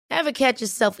Ever catch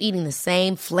yourself eating the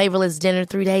same flavorless dinner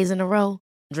 3 days in a row?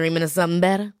 Dreaming of something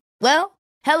better? Well,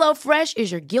 HelloFresh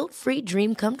is your guilt-free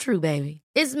dream come true, baby.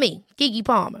 It's me, Keke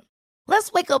Palmer.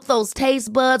 Let's wake up those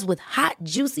taste buds with hot,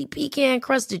 juicy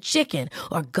pecan-crusted chicken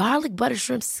or garlic butter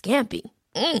shrimp scampi.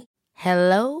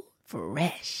 Hello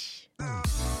Fresh.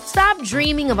 Stop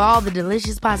dreaming of all the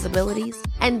delicious possibilities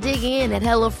and dig in at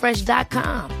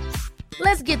HelloFresh.com.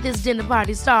 Let's get this dinner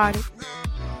party started.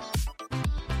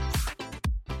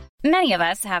 Many of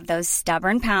us have those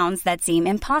stubborn pounds that seem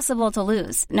impossible to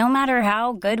lose, no matter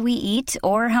how good we eat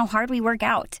or how hard we work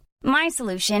out. My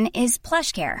solution is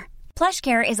PlushCare.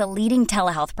 PlushCare is a leading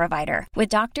telehealth provider with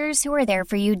doctors who are there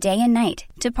for you day and night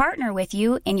to partner with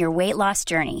you in your weight loss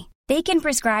journey. They can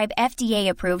prescribe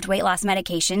FDA-approved weight loss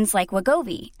medications like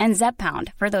Wegovy and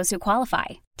Zepbound for those who qualify.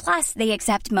 Plus, they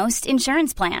accept most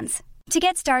insurance plans. To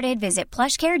get started, visit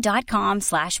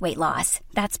plushcare.com/weightloss.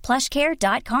 That's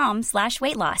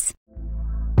plushcare.com/weightloss.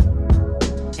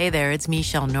 Hey there, it's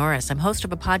Michelle Norris. I'm host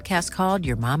of a podcast called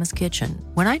Your Mama's Kitchen.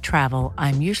 When I travel,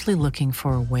 I'm usually looking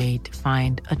for a way to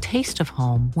find a taste of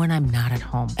home when I'm not at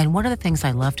home. And one of the things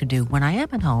I love to do when I am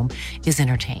at home is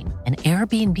entertain. And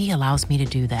Airbnb allows me to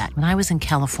do that. When I was in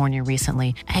California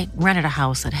recently, I rented a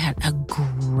house that had a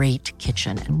great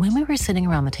kitchen. And when we were sitting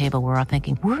around the table, we were all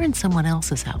thinking, we're in someone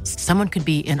else's house. Someone could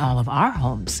be in all of our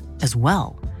homes as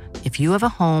well. If you have a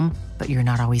home, but you're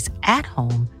not always at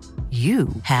home, you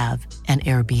have an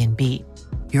Airbnb.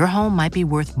 Your home might be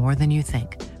worth more than you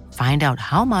think. Find out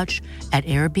how much at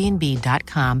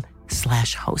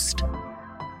airbnb.com/host.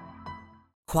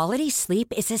 Quality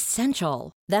sleep is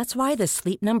essential. That's why the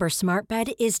Sleep Number Smart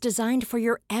Bed is designed for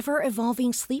your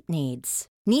ever-evolving sleep needs.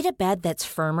 Need a bed that's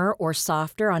firmer or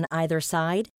softer on either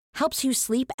side? Helps you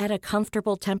sleep at a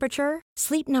comfortable temperature?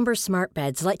 Sleep Number Smart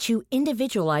Beds let you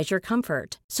individualize your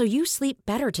comfort, so you sleep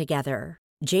better together.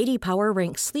 J.D. Power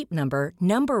ranks Sleep Number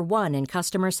number 1 in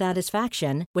customer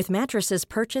satisfaction with mattresses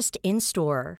purchased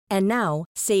in-store. And now,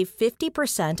 save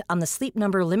 50% on the Sleep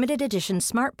Number Limited Edition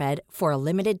Smart Bed for a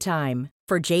limited time.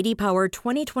 For J.D. Power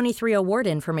 2023 award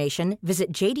information,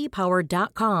 visit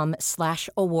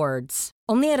jdpower.com/awards.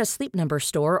 Only at a Sleep Number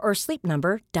store or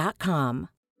sleepnumber.com.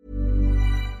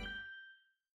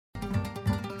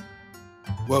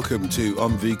 Welcome to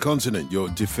On the Continent, your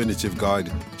definitive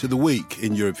guide to the week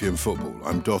in European football.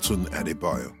 I'm Dotun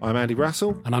Adebayo. I'm Andy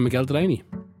Brassel. And I'm Miguel Delaney.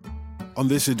 On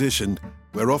this edition,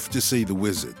 we're off to see the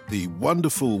Wizard, the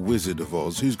wonderful Wizard of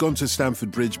Oz, who's gone to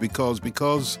Stamford Bridge because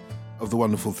of the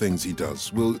wonderful things he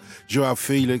does. Will Joao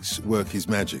Felix work his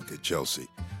magic at Chelsea?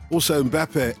 Also,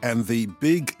 Mbappe and the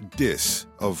big diss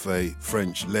of a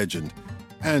French legend.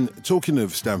 And talking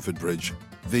of Stamford Bridge,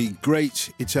 the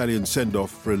great Italian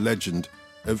send-off for a legend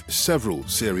of several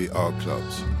Serie A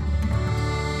clubs.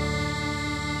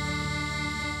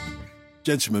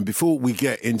 Gentlemen, before we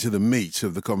get into the meat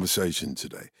of the conversation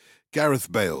today,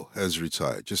 Gareth Bale has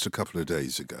retired just a couple of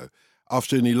days ago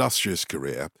after an illustrious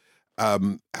career.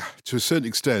 To a certain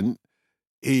extent,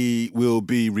 he will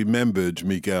be remembered,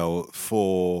 Miguel,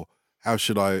 for, how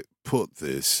should I put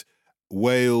this,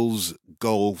 Wales,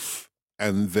 golf,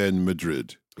 and then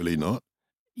Madrid, will he not?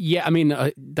 Yeah, I mean,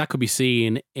 that could be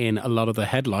seen in a lot of the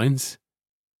headlines.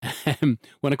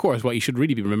 When, of course, what you should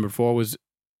really be remembered for was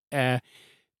not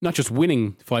just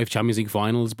winning 5 Champions League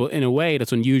finals, but in a way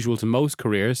that's unusual to most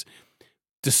careers,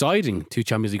 deciding 2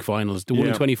 Champions League finals. The one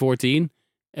in 2014,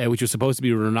 which was supposed to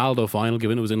be a Ronaldo final,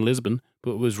 given it was in Lisbon,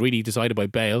 but was really decided by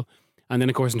Bale. And then,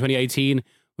 of course, in 2018,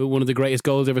 with one of the greatest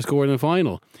goals ever scored in a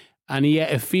final. And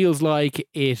yet it feels like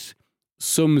it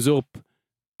sums up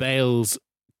Bale's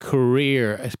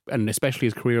career, and especially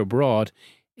his career abroad,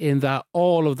 in that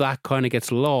all of that kind of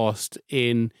gets lost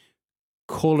in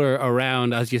colour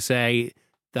around, as you say,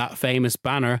 that famous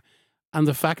banner, and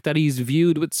the fact that he's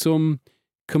viewed with some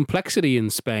complexity in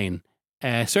Spain.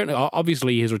 Certainly,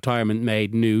 obviously, his retirement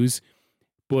made news,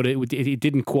 but it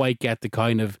didn't quite get the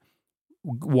kind of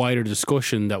wider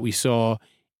discussion that we saw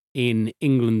in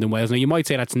England and Wales. Now, you might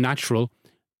say that's natural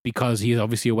because he's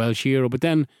obviously a Welsh hero, but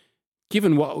then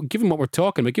given what we're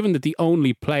talking about, given that the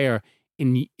only player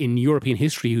in European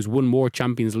history who's won more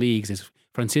Champions Leagues is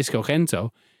Francisco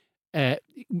Gento, in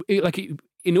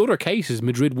other cases,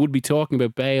 Madrid would be talking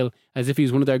about Bale as if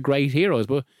he's one of their great heroes,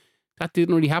 but that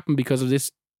didn't really happen because of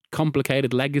this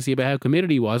complicated legacy about how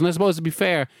committed he was. And I suppose, to be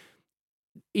fair,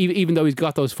 even though he's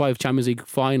got those 5 Champions League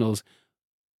finals,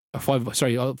 those 5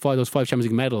 Champions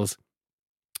League medals,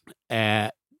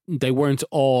 they weren't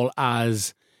all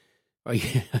as, I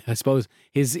suppose,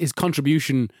 his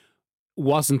contribution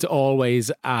wasn't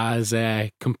always as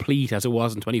complete as it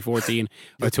was in 2014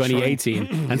 or 2018.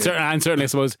 And certainly, I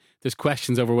suppose there's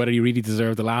questions over whether he really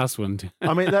deserved the last one.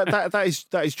 I mean,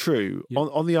 that is true. Yeah.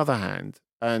 On the other hand,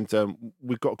 and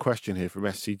we've got a question here from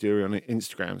SC Dury on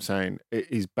Instagram saying,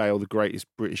 is Bale the greatest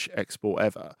British export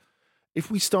ever? If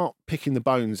we start picking the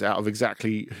bones out of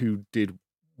exactly who did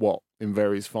what in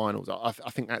various finals, I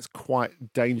think that's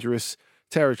quite dangerous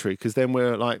territory, because then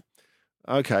we're like,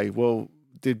 okay, well,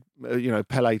 did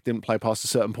Pele didn't play past a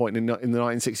certain point in the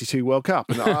 1962 World Cup,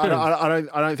 and I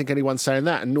don't think anyone's saying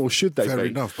that, and nor should they. Fair be.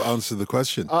 enough, but answer the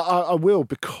question. I will,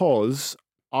 because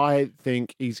I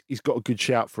think he's got a good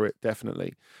shout for it,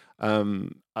 definitely. I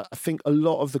think a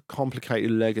lot of the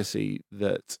complicated legacy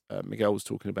that Miguel was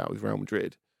talking about with Real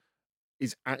Madrid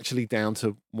is actually down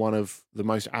to one of the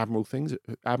most admirable things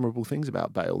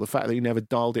about Bale, the fact that he never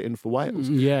dialed it in for Wales.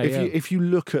 If you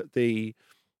look at the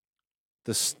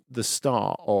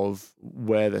start of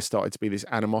where there started to be this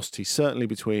animosity, certainly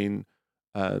between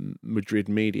Madrid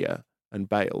media and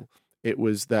Bale, it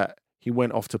was that he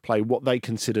went off to play what they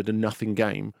considered a nothing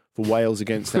game for Wales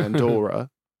against Andorra,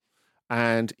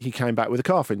 and he came back with a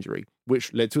calf injury,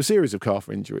 which led to a series of calf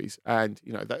injuries, and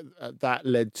that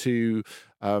led to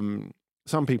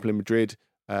some people in Madrid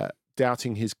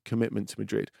doubting his commitment to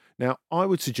Madrid. Now, I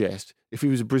would suggest if he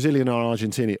was a Brazilian or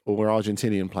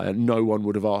Argentinian player, no one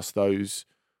would have asked those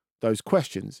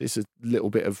questions. It's a little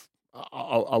bit of,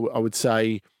 I would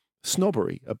say,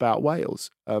 snobbery about Wales.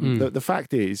 The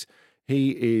fact is,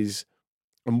 he is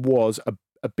and was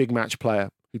a big match player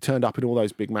who turned up in all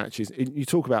those big matches. You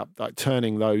talk about like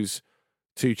turning those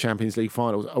two Champions League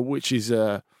finals, which is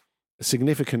a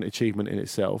significant achievement in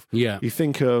itself. Yeah. You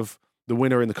think of the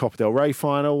winner in the Copa del Rey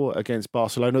final against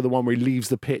Barcelona, the one where he leaves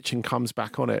the pitch and comes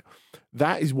back on it.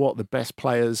 That is what the best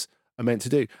players are meant to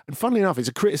do. And funnily enough, it's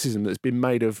a criticism that's been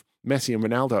made of Messi and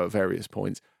Ronaldo at various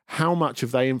points. How much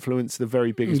have they influenced the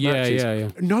very biggest matches? Yeah.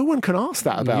 No one can ask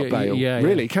that about Bale,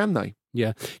 really, can they?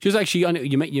 Yeah. Just actually,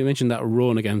 you mentioned that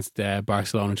run against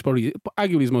Barcelona. It's probably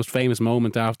arguably his most famous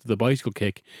moment after the bicycle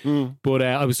kick. But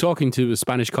I was talking to a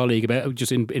Spanish colleague about,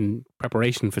 just in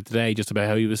preparation for today, just about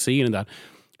how he was seeing that.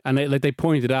 And they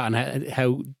pointed out and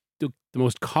how the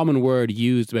most common word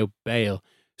used about Bale,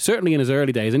 certainly in his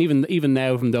early days, and even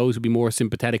now from those who'd be more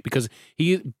sympathetic, because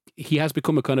he has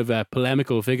become a kind of a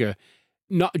polemical figure,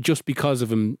 not just because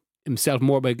of himself,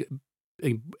 more by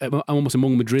almost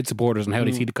among Madrid supporters and how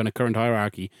they see the kind of current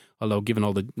hierarchy. Although given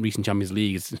all the recent Champions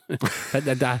Leagues,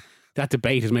 that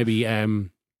debate has maybe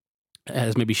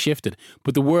shifted.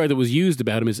 But the word that was used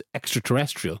about him is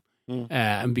extraterrestrial,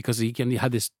 and because he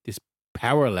had this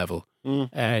power level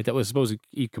that was supposed to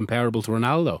be comparable to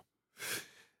Ronaldo.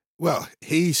 Well,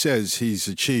 he says he's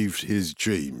achieved his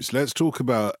dreams. Let's talk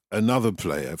about another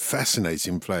player,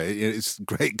 fascinating player. It's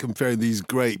great comparing these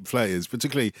great players,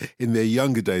 particularly in their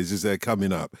younger days as they're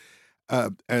coming up.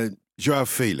 And Joao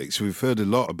Felix, we've heard a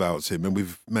lot about him and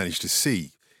we've managed to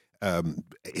see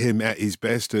him at his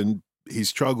best, and he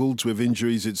struggled with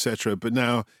injuries, etc. But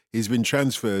now he's been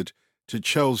transferred to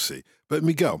Chelsea. But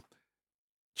Miguel,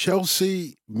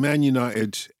 Chelsea, Man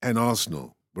United and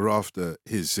Arsenal were after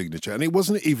his signature. And it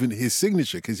wasn't even his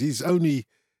signature because he's only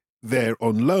there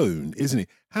on loan, isn't he?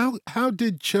 How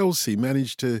did Chelsea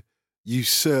manage to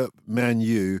usurp Man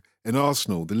U and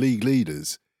Arsenal, the league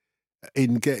leaders,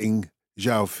 in getting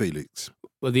Joao Felix?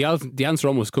 Well, the answer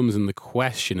almost comes in the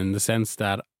question, in the sense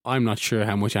that I'm not sure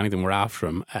how much anything were after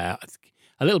him. A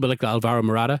little bit like Alvaro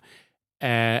Morata.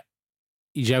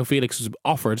 Joao Felix was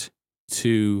offered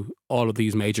to all of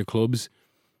these major clubs.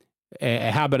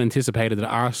 It had been anticipated that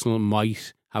Arsenal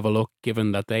might have a look,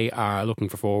 given that they are looking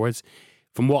for forwards.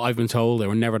 From what I've been told, they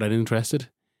were never that interested.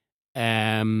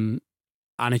 And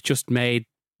it just made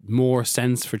more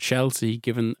sense for Chelsea,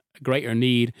 given a greater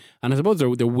need. And I suppose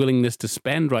their willingness to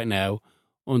spend right now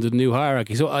under the new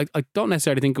hierarchy. So I don't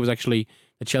necessarily think it was actually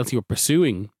that Chelsea were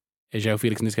pursuing Joao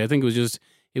Felix in this case. I think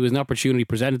it was an opportunity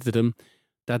presented to them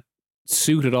that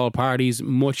suited all parties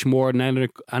much more than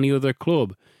any other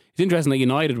club. It's interesting that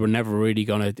United were never really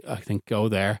going to, I think, go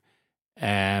there.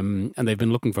 And they've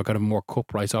been looking for kind of more cut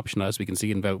price option, as we can see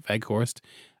in Weghorst.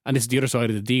 And this is the other side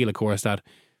of the deal, of course, that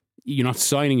you're not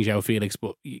signing Joao Felix,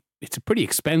 but it's a pretty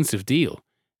expensive deal.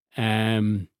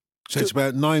 So it's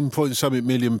about £9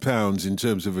 million in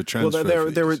terms of a transfer.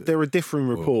 Well, there are differing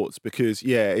reports because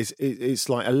it's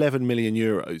like 11 million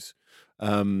euros.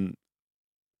 There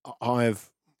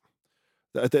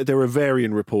are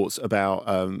varying reports about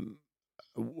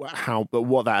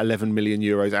what that 11 million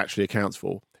euros actually accounts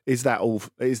for. is that all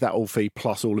fee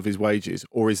plus all of his wages,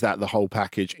 or is that the whole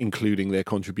package including their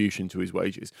contribution to his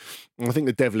wages? And I think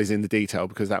the devil is in the detail,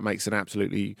 because that makes an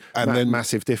absolutely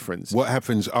massive difference. What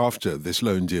happens after this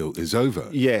loan deal is over?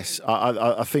 Yes,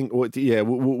 I think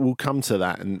we'll come to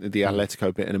that and the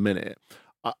Atletico bit in a minute.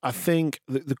 I think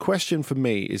the question for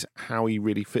me is how he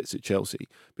really fits at Chelsea,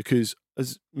 because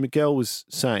as Miguel was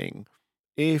saying,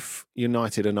 if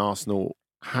United and Arsenal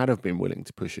had have been willing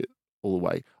to push it all the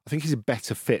way, I think he's a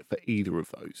better fit for either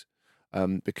of those,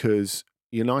 because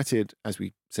United, as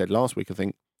we said last week, I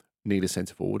think need a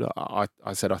centre forward.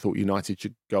 I said I thought United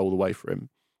should go all the way for him,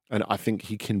 and I think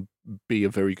he can be a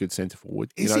very good centre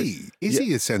forward. Is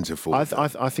he a centre forward?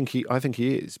 I think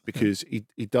he is, because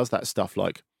he does that stuff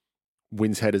like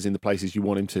wins headers in the places you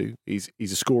want him to. He's a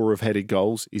scorer of headed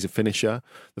goals. He's a finisher.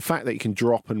 The fact that he can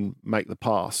drop and make the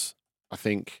pass, I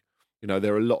think,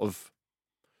 there are a lot of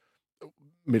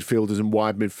midfielders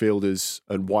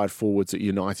and wide forwards at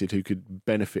United who could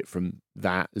benefit from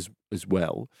that as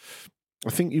well. I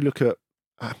think you look at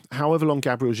however long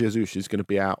Gabriel Jesus is going to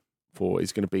be out for,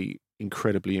 is going to be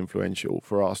incredibly influential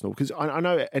for Arsenal, because I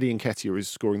know Eddie Nketiah is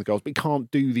scoring the goals, but he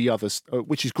can't do the other,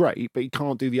 which is great, but he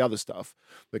can't do the other stuff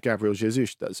that Gabriel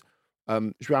Jesus does.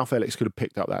 Joao Felix could have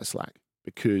picked up that slack,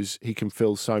 because he can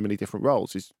fill so many different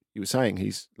roles. As you were saying,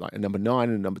 he's like a number 9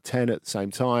 and a number 10 at the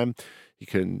same time. He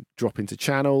can drop into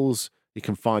channels. He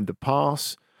can find the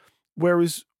pass.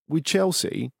 Whereas with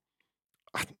Chelsea,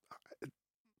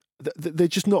 they're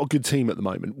just not a good team at the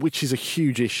moment, which is a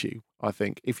huge issue, I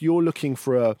think. If you're looking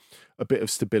for a bit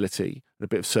of stability and a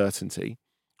bit of certainty,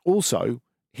 also,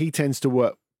 he tends to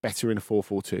work better in a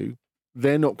 4-4-2.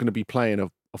 They're not going to be playing a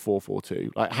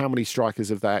 4-4-2. Like, how many strikers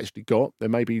have they actually got? They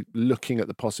may be looking at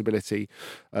the possibility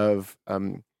of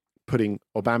putting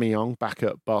Aubameyang back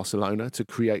at Barcelona to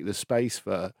create the space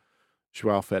for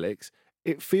Joao Felix.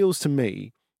 It feels to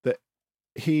me that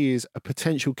he is a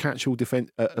potential catch-all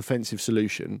offensive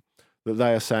solution that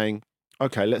they are saying,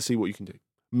 okay, let's see what you can do.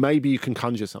 Maybe you can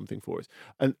conjure something for us.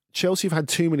 And Chelsea have had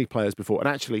too many players before, and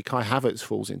actually Kai Havertz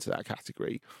falls into that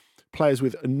category. Players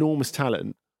with enormous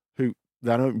talent who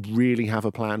they don't really have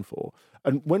a plan for.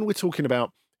 And when we're talking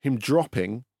about him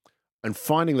dropping and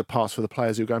finding the pass for the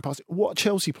players who are going past it, what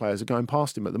Chelsea players are going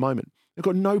past him at the moment? They've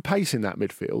got no pace in that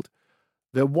midfield.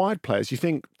 They're wide players. You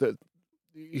think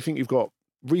you've got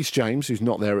Reece James, who's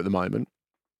not there at the moment,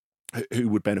 who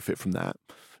would benefit from that.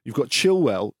 You've got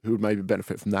Chilwell, who would maybe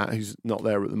benefit from that, who's not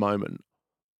there at the moment.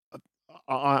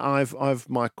 I've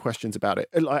my questions about it.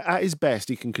 At his best,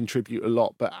 he can contribute a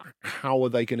lot, but how are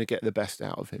they going to get the best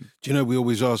out of him? Do you know, we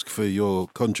always ask for your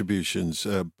contributions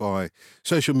by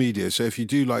social media. So if you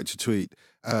do like to tweet,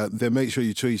 then make sure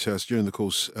you tweet us during the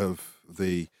course of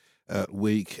the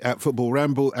week at Football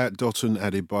Ramble, at Dotun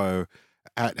Adebayo,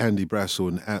 at Andy Brassel,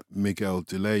 and at Miguel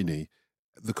Delaney.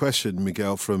 The question,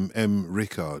 Miguel, from M.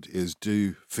 Ricard is,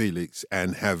 do Felix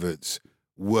and Havertz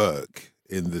work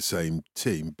in the same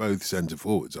team, both centre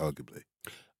forwards, arguably?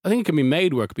 I think it can be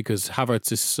made work, because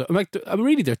Havertz is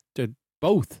really they're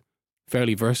both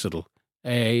fairly versatile.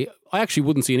 I actually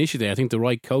wouldn't see an issue there. I think the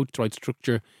right coach, the right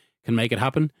structure can make it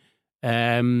happen.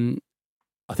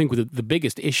 I think the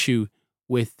biggest issue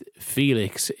with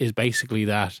Felix is basically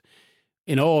that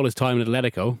in all his time at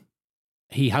Atletico,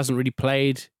 he hasn't really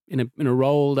played in a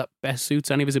role that best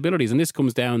suits any of his abilities. And this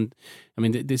comes down, I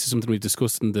mean, this is something we've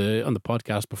discussed on the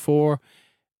podcast before.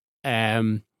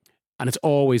 And it's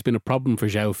always been a problem for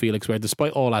Joao Felix, where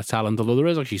despite all that talent, although there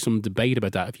is actually some debate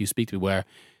about that if you speak to me, where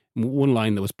one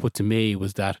line that was put to me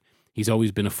was that he's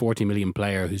always been a 40 million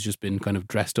player who's just been kind of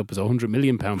dressed up as a 100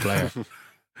 million pound player.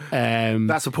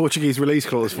 That's a Portuguese release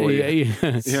clause for you.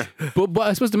 Yeah. But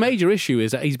I suppose the major issue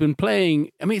is that he's been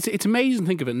playing. I mean, it's amazing to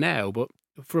think of it now, but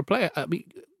for a player, I mean,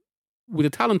 with the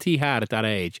talent he had at that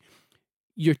age,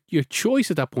 your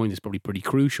choice at that point is probably pretty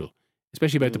crucial,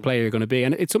 especially about the player you're going to be.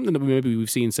 And it's something that maybe we've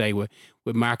seen, say, with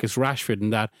Marcus Rashford,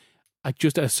 and that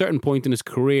at a certain point in his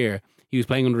career, he was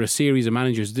playing under a series of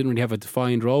managers who didn't really have a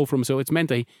defined role for him. So it's meant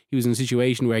that he was in a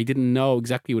situation where he didn't know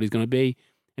exactly what he's going to be,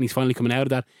 and he's finally coming out of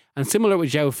that. And similar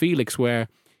with Joao Felix, where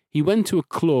he went to a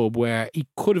club where he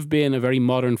could have been a very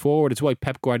modern forward. It's why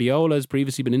Pep Guardiola has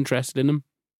previously been interested in him.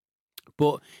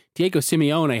 But Diego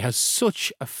Simeone has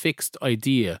such a fixed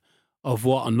idea of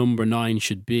what a number 9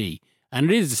 should be. And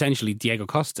it is essentially Diego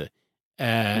Costa.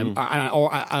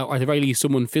 Or at the very least,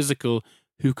 someone physical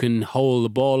who can hold the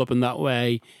ball up in that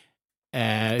way.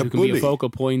 who can be a focal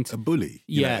point. A bully.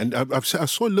 Yeah. And I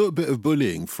saw a little bit of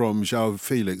bullying from João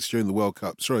Felix during the World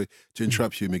Cup. Sorry to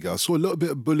interrupt you, Miguel. I saw a little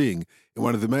bit of bullying in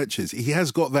one of the matches. He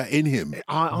has got that in him.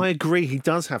 I agree. He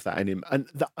does have that in him. And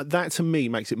that to me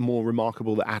makes it more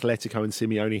remarkable that Atletico and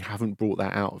Simeone haven't brought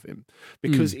that out of him.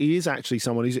 Because he is actually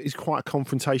someone who's quite a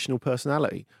confrontational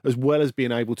personality, as well as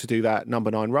being able to do that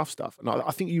number 9 rough stuff. And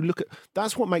I think you look at,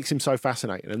 that's what makes him so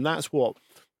fascinating. And that's what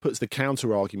puts the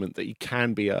counter argument that he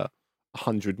can be a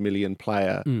 100 million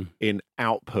player in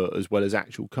output as well as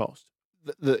actual cost.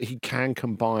 That he can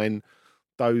combine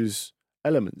those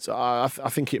elements. I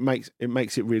think it makes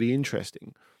it really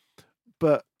interesting.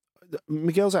 But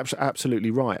Miguel's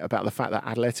absolutely right about the fact that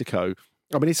Atletico,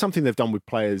 I mean, it's something they've done with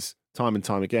players time and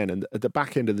time again. And at the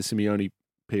back end of the Simeone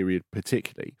period,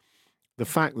 particularly, the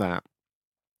fact that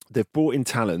they've brought in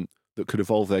talent that could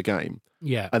evolve their game.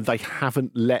 Yeah. And they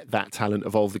haven't let that talent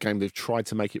evolve the game. They've tried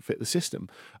to make it fit the system.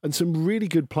 And some really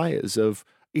good players have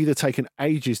either taken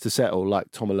ages to settle, like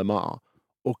Thomas Lemar,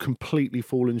 or completely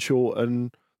fallen short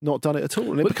and not done it at all.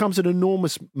 And it becomes an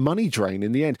enormous money drain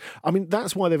in the end. I mean,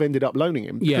 that's why they've ended up loaning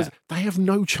him, because they have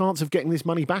no chance of getting this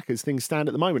money back as things stand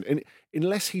at the moment. And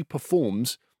unless he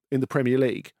performs in the Premier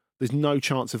League, there's no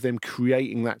chance of them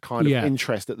creating that kind of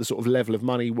interest at the sort of level of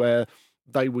money where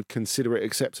they would consider it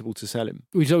acceptable to sell him.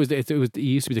 Which always it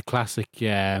used to be the classic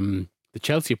the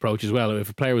Chelsea approach as well. If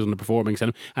a player was underperforming,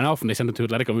 send him, and often they send him to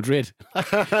Atletico Madrid.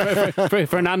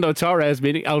 Fernando Torres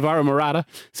meeting Alvaro Morata.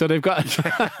 So they've got.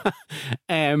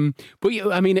 But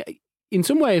I mean, in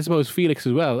some way, I suppose Felix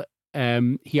as well.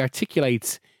 He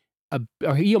articulates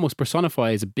or he almost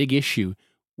personifies a big issue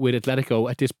with Atletico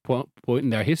at this point in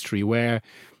their history, where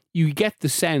you get the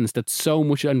sense that so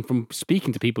much, and from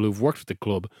speaking to people who've worked with the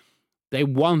club, they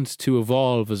want to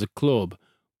evolve as a club,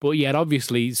 but yet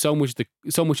obviously so much,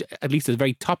 at least at the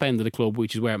very top end of the club,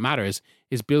 which is where it matters,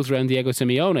 is built around Diego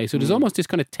Simeone. So there's almost this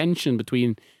kind of tension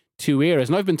between two eras.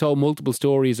 And I've been told multiple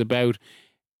stories about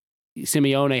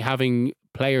Simeone having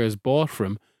players bought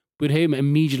from, but him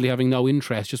immediately having no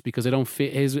interest just because they don't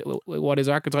fit what his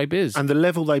archetype is. And the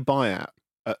level they buy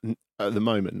at the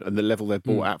moment, and the level they've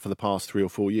bought at for the past 3 or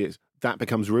 4 years, that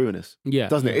becomes ruinous,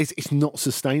 doesn't it? It's not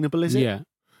sustainable, is it? Yeah.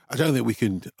 I don't think we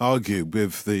can argue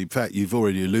with the fact you've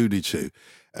already alluded to,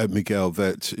 Miguel,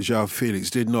 that João Felix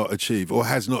did not achieve or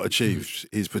has not achieved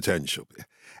his potential.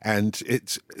 And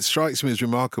it strikes me as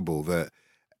remarkable that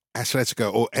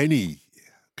Atletico or any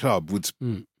club would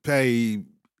pay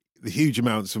the huge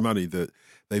amounts of money that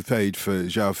they've paid for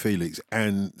João Felix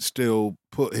and still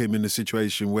put him in a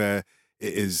situation where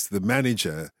it is the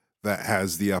manager that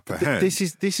has the upper hand. This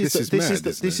is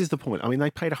the point. I mean,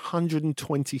 they paid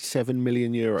 127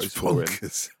 million euros for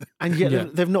him, and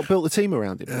yet they've not built the team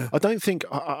around him. Yeah. I don't think.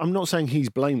 I'm not saying he's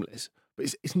blameless,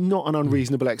 but it's not an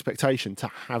unreasonable expectation to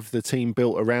have the team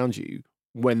built around you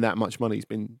when that much money's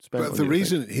been spent. But the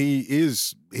reason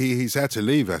he's had to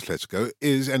leave Atletico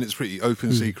is, and it's pretty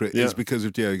open secret, is because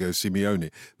of Diego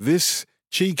Simeone. This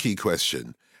cheeky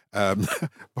question.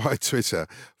 By Twitter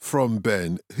from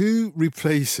Ben, who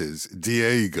replaces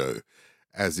Diego,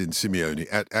 as in Simeone,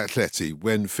 at Atleti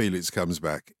when Felix comes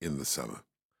back in the summer?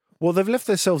 Well, they've left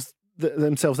themselves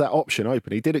that option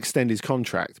open. He did extend his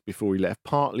contract before he left,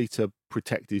 partly to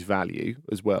protect his value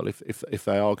as well, if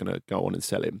they are going to go on and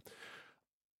sell him.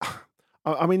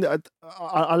 I mean,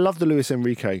 I love the Luis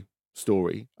Enrique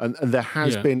story, and there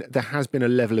has been a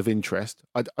level of interest.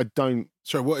 I don't.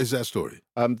 So, what is that story?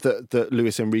 That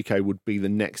Luis Enrique would be the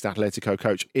next Atletico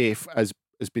coach if, as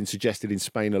has been suggested in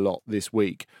Spain a lot this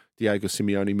week, Diego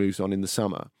Simeone moves on in the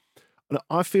summer. And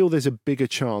I feel there's a bigger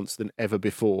chance than ever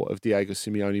before of Diego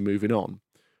Simeone moving on,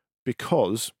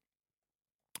 because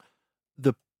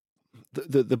the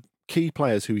key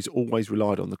players who he's always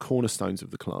relied on, the cornerstones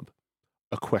of the club,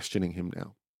 are questioning him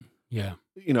now. Yeah.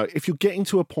 You know, if you're getting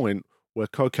to a point where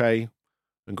Koke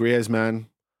and Griezmann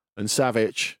and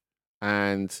Savic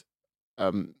and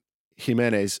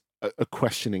Jimenez are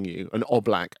questioning you, and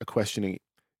Oblak are questioning you,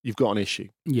 you've got an issue.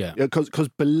 Yeah. Because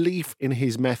belief in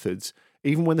his methods,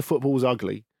 even when the football was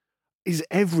ugly, is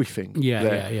everything.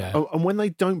 Yeah. And when they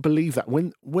don't believe that,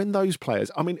 when those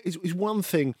players, I mean, it's one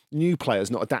thing, new players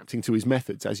not adapting to his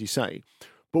methods, as you say,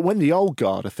 but when the old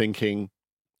guard are thinking,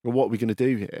 well, what are we going to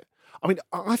do here? I mean,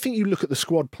 I think you look at the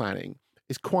squad planning,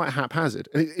 it's quite haphazard.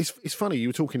 And it's funny, you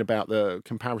were talking about the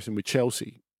comparison with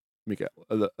Chelsea, Miguel,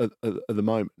 at the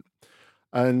moment.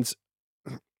 And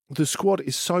the squad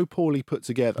is so poorly put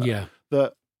together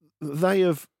that they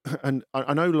have, and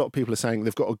I know a lot of people are saying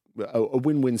they've got a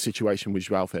win-win situation with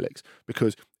Joao Felix,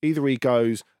 because either he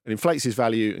goes and inflates his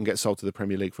value and gets sold to the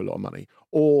Premier League for a lot of money,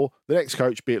 or the next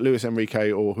coach, be it Luis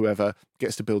Enrique or whoever,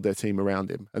 gets to build their team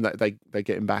around him and they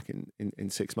get him back in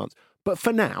 6 months. But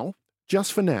for now,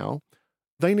 just for now,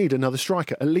 they need another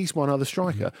striker, at least one other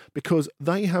striker, because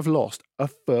they have lost a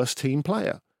first-team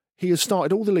player. He has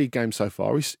started all the league games so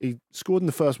far. He scored in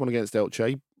the first one against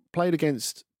Elche, played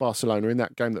against Barcelona in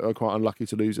that game that they were quite unlucky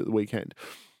to lose at the weekend.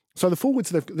 So the forwards,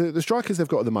 the strikers they've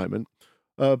got at the moment,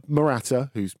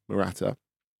 Morata, who's Morata,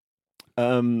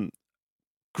 Griezmann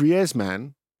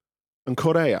and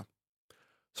Correa.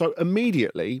 So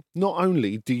immediately, not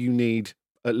only do you need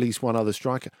at least one other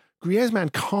striker,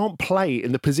 Griezmann can't play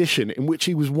in the position in which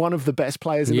he was one of the best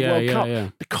players in the World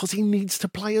Cup because he needs to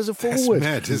play as a forward.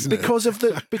 That's mad, isn't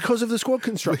it? Because of the squad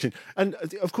construction. And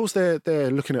of course, they're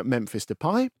looking at Memphis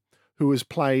Depay, who has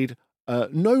played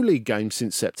no league games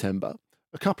since September,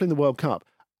 a couple in the World Cup,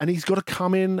 and he's got to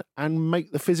come in and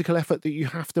make the physical effort that you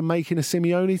have to make in a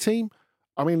Simeone team.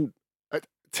 I mean,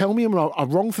 tell me I'm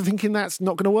wrong for thinking that's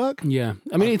not going to work? Yeah.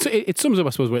 I mean, it sums up,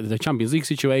 I suppose, with the Champions League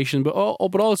situation, but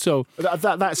also...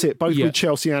 That's it, both with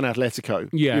Chelsea and Atletico.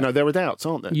 Yeah. You know, there are doubts,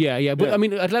 aren't there? Yeah. But I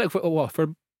mean, Atletico,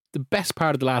 for the best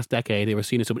part of the last decade, they were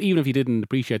seen as someone, even if you didn't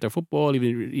appreciate their football, even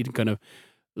if you didn't kind of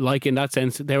like in that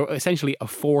sense, they were essentially a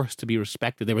force to be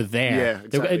respected. They were there. Yeah,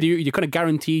 exactly. You kind of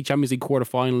guaranteed Champions League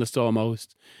quarterfinalists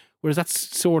almost, whereas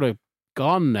that's sort of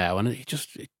gone now, and it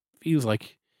feels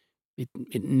like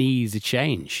it needs a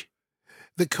change.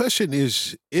 The question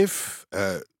is, if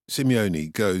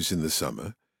Simeone goes in the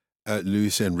summer,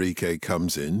 Luis Enrique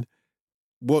comes in,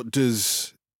 what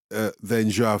does then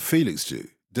Joao Felix do?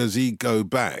 Does he go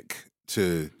back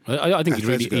to... I think he'd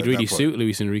really suit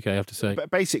Luis Enrique, I have to say. But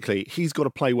basically, he's got to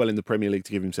play well in the Premier League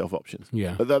to give himself options.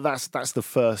 Yeah. But that's the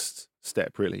first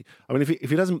step, really. I mean, if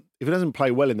he doesn't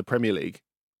play well in the Premier League,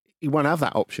 he won't have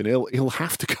that option. He'll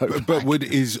have to go back. But would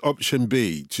his option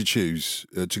be to choose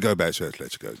to go back to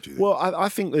Atletico, do you think? Well, I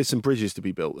think there's some bridges to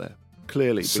be built there,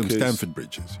 clearly. Some Stamford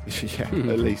bridges. Yeah,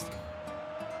 at least.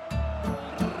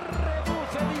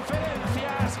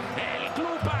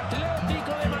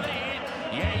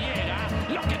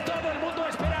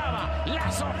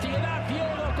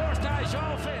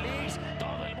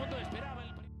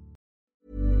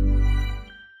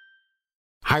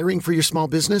 Hiring for your small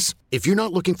business? If you're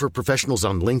not looking for professionals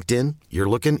on LinkedIn, you're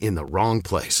looking in the wrong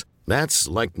place. That's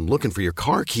like looking for your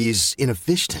car keys in a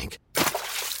fish tank.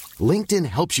 LinkedIn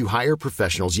helps you hire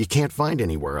professionals you can't find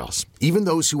anywhere else, even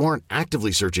those who aren't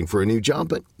actively searching for a new job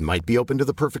but might be open to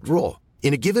the perfect role.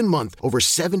 In a given month, over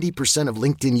 70% of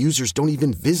LinkedIn users don't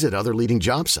even visit other leading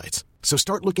job sites. So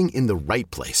start looking in the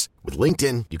right place. With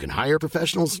LinkedIn, you can hire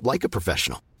professionals like a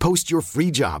professional. Post your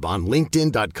free job on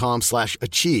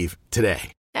linkedin.com/achieve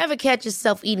today. Ever catch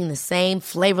yourself eating the same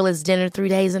flavorless dinner 3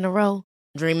 days in a row?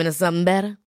 Dreaming of something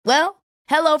better? Well,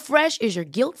 HelloFresh is your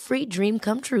guilt-free dream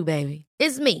come true, baby.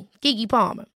 It's me, Keke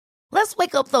Palmer. Let's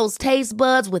wake up those taste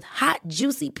buds with hot,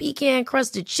 juicy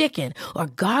pecan-crusted chicken or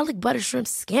garlic butter shrimp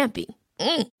scampi.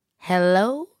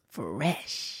 Hello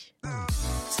Fresh.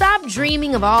 Stop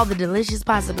dreaming of all the delicious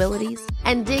possibilities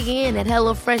and dig in at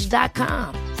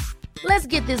HelloFresh.com. Let's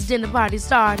get this dinner party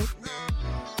started.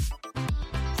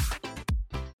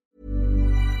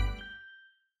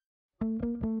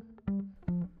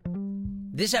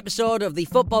 This episode of the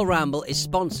Football Ramble is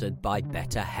sponsored by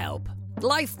BetterHelp.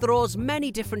 Life throws many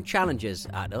different challenges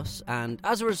at us, and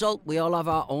as a result, we all have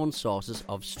our own sources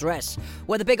of stress.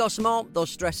 Whether big or small, those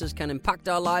stresses can impact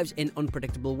our lives in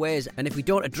unpredictable ways, and if we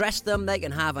don't address them, they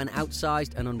can have an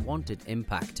outsized and unwanted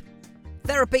impact.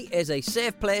 Therapy is a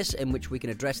safe place in which we can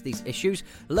address these issues,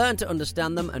 learn to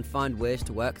understand them, and find ways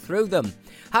to work through them.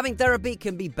 Having therapy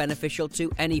can be beneficial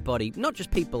to anybody, not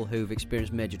just people who've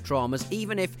experienced major traumas,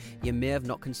 even if you may have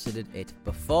not considered it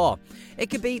before. It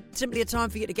could be simply a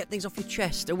time for you to get things off your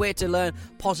chest, a way to learn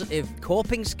positive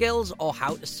coping skills, or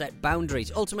how to set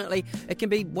boundaries. Ultimately, it can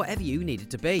be whatever you need it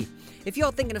to be. If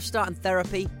you're thinking of starting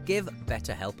therapy, give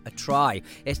BetterHelp a try.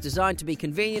 It's designed to be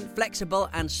convenient, flexible,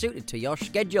 and suited to your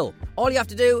schedule. All you have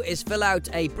to do is fill out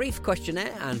a brief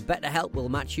questionnaire, and BetterHelp will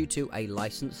match you to a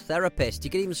licensed therapist.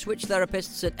 You can even switch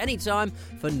therapists at any time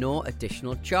for no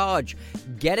additional charge.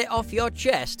 Get it off your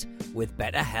chest with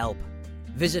BetterHelp.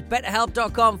 Visit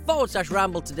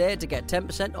betterhelp.com/ramble today to get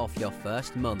 10% off your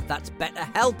first month. That's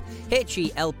BetterHelp,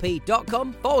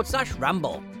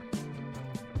 HELP.com/ramble.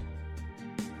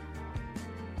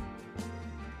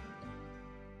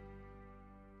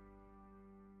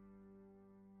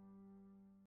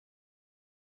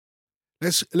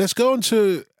 Let's go on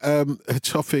to a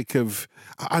topic of,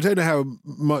 I don't know how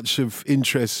much of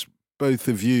interest both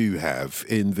of you have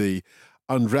in the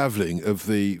unravelling of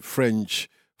the French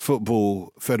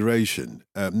Football Federation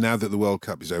now that the World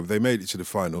Cup is over. They made it to the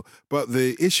final, but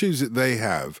the issues that they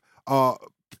have are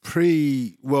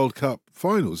pre-World Cup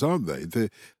finals, aren't they?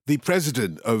 The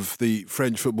president of the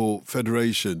French Football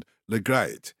Federation, Le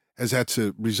Graët, has had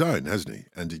to resign, hasn't he?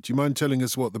 Andy, do you mind telling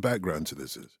us what the background to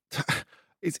this is?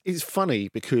 It's funny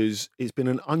because it's been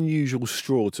an unusual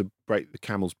straw to break the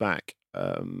camel's back.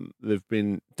 There have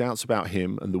been doubts about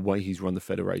him and the way he's run the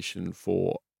federation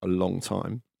for a long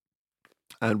time.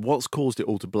 And what's caused it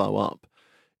all to blow up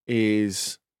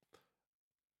is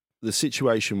the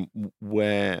situation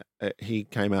where he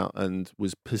came out and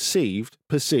was perceived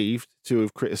to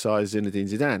have criticised Zinedine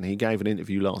Zidane. He gave an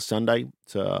interview last Sunday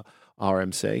to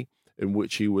RMC in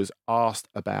which he was asked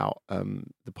about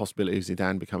the possibility of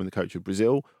Zidane becoming the coach of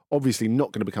Brazil. Obviously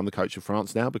not going to become the coach of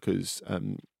France now because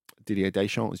Didier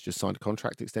Deschamps has just signed a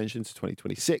contract extension to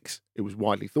 2026. It was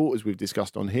widely thought, as we've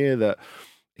discussed on here, that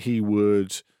he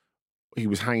was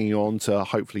hanging on to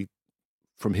hopefully,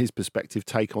 from his perspective,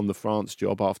 take on the France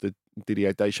job after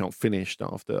Didier Deschamps finished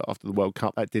after the World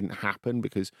Cup. That didn't happen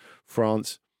because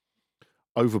France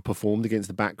overperformed against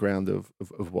the background of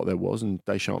what there was, and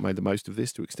Deschamps made the most of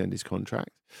this to extend his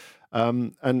contract.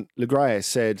 And Le Graët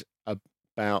said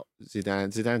about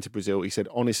Zidane to Brazil, he said,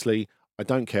 honestly, I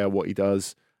don't care what he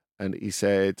does. And he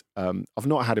said, I've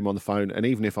not had him on the phone, and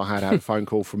even if I had a phone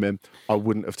call from him, I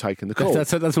wouldn't have taken the call.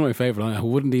 That's one of my favourite. I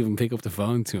wouldn't even pick up the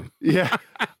phone to him. Yeah.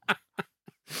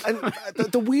 And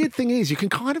the weird thing is, you can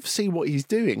kind of see what he's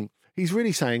doing. He's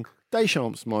really saying,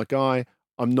 Deschamps, my guy,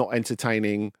 I'm not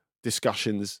entertaining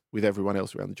discussions with everyone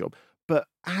else around the job. But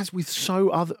as with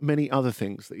many other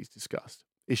things that he's discussed,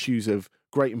 issues of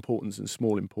great importance and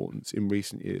small importance in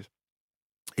recent years,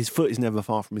 his foot is never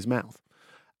far from his mouth.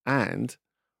 And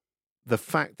the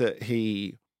fact that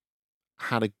he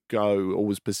had a go, or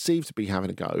was perceived to be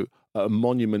having a go, at a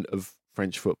monument of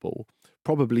French football,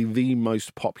 probably the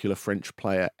most popular French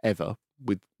player ever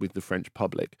with the French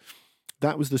public,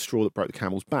 that was the straw that broke the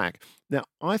camel's back. Now,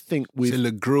 I think with... C'est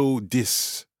le gros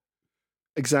 10.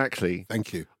 Exactly.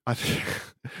 Thank you.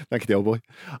 Thank you, Del Boy.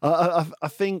 I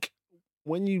think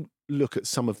when you look at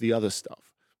some of the other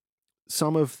stuff,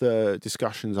 some of the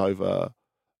discussions over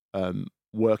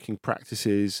working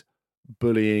practices,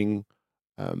 bullying,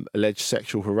 alleged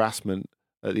sexual harassment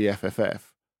at the FFF,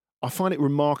 I find it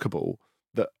remarkable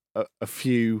that a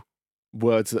few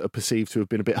words that are perceived to have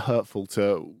been a bit hurtful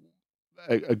to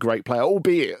a great player,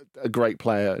 albeit a great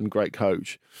player and great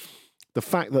coach, the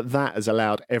fact that has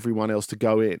allowed everyone else to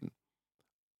go in,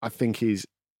 I think is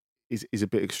a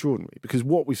bit extraordinary, because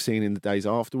what we've seen in the days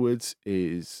afterwards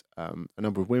is a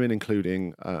number of women,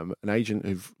 including an agent,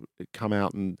 who've come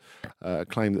out and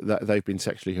claimed that they've been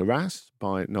sexually harassed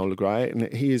by Noel Le Graët,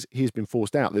 and he has been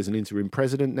forced out. There's an interim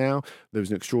president now. There was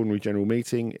an extraordinary general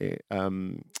meeting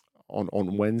on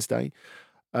Wednesday,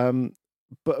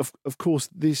 but of course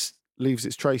this leaves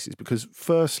its traces, because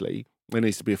firstly, there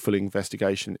needs to be a full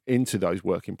investigation into those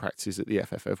working practices at the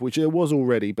FFF, which there was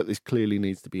already, but this clearly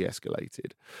needs to be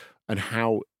escalated, and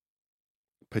how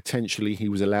potentially he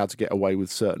was allowed to get away with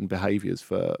certain behaviours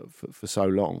for so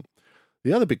long.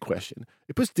 The other big question,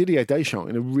 it puts Didier Deschamps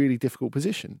in a really difficult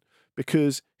position,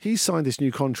 because he signed this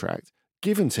new contract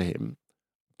given to him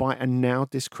by a now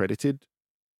discredited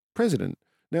president.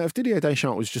 Now, if Didier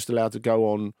Deschamps was just allowed to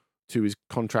go on to his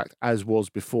contract as was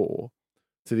before,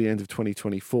 to the end of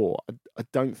 2024, I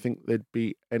don't think there'd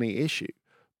be any issue.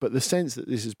 But the sense that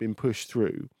this has been pushed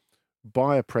through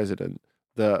by a president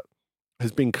that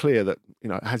has been clear that,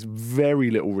 has very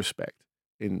little respect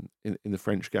in the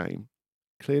French game,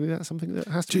 clearly that's something that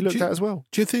has to be looked at as well.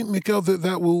 Do you think, Miguel,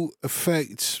 that will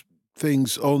affect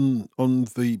things on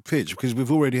the pitch? Because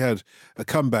we've already had a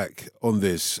comeback on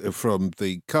this from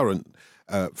the current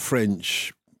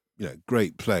French,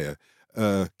 great player,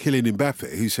 Kylian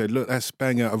Mbappe, who said, look, that's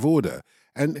bang out of order.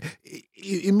 And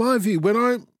in my view, when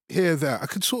I hear that, I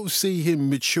could sort of see him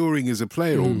maturing as a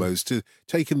player almost, to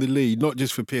taking the lead, not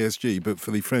just for PSG, but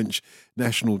for the French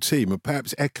national team, and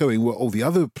perhaps echoing what all the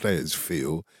other players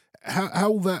feel. How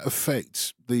will that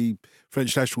affect the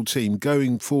French national team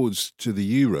going forwards to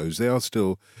the Euros? They are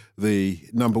still the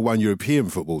number one European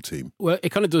football team. Well, it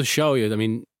kind of does show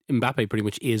you, Mbappe pretty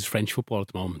much is French football at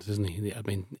the moment, isn't he?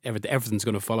 Everything's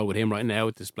going to follow with him right now.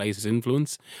 It displays his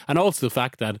influence. And also the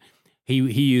fact that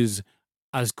he is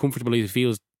as comfortable as he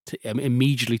feels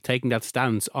immediately taking that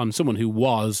stance on someone who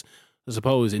was, I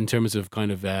suppose, in terms of kind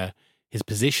of his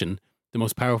position, the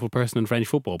most powerful person in French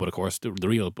football. But of course, the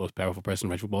real most powerful person in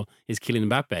French football is Kylian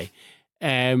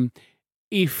Mbappe.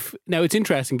 Now it's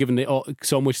interesting, given that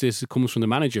so much of this comes from the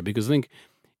manager, because I think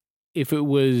if it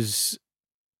was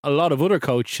a lot of other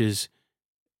coaches,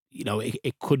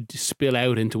 it could spill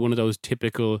out into one of those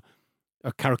typical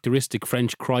or characteristic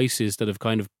French crises that have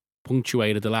kind of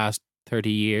punctuated the last 30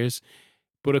 years.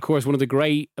 But of course, one of the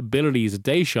great abilities of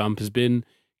Deschamps has been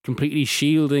completely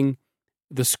shielding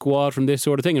the squad from this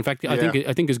sort of thing. In fact,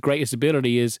 I think his greatest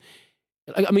ability is,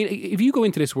 I mean, if you go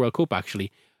into this World Cup,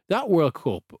 actually, that World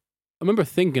Cup, I remember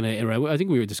thinking it around, I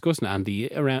think we were discussing it, Andy,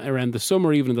 around the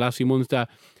summer, even in the last few months, that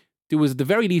there was at the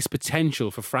very least potential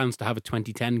for France to have a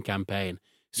 2010 campaign.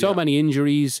 So many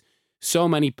injuries, so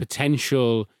many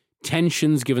potential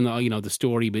tensions, given the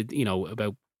story with,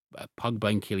 about Pogba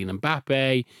and Kylian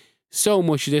Mbappe. So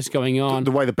much of this going on.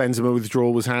 The way the Benzema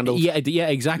withdrawal was handled. Yeah,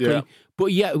 exactly. Yeah.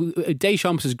 But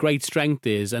Deschamps' great strength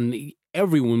is, and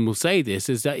everyone will say this,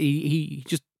 is that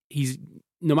he's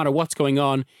no matter what's going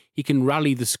on, he can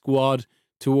rally the squad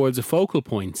towards a focal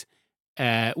point,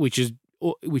 which is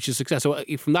success. So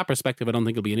from that perspective, I don't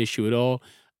think it'll be an issue at all.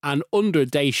 And under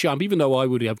Deschamps, even though I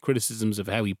would have criticisms of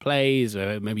how he plays,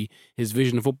 or maybe his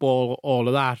vision of football, all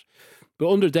of that,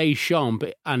 but under Deschamps,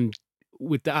 and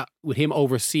with him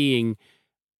overseeing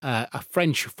a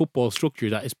French football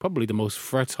structure that is probably the most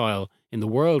fertile in the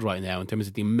world right now in terms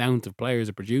of the amount of players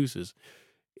it produces,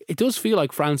 it does feel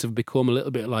like France have become a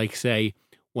little bit like, say,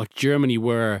 what Germany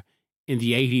were in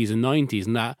the 80s and 90s,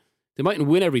 and that they mightn't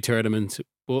win every tournament,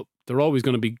 but they're always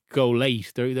going to go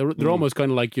late. They're almost kind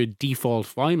of like your default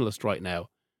finalist right now.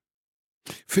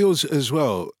 Feels as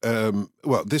well.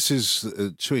 This is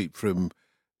a tweet from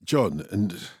John,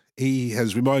 and he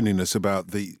has reminding us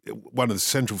about one of the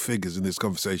central figures in this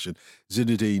conversation,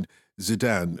 Zinedine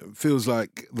Zidane. Feels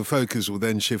like the focus will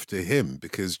then shift to him,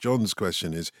 because John's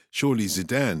question is, surely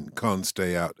Zidane can't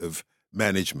stay out of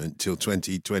management till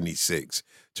 2026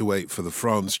 to wait for the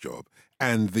France job.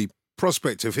 And the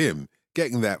prospect of him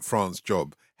getting that France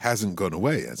job hasn't gone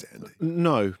away, has it, Andy?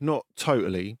 No, not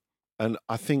totally. And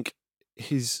I think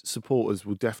his supporters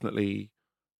will definitely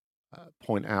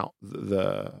point out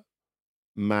the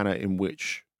manner in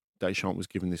which Deschamps was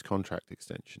given this contract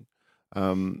extension.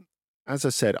 As I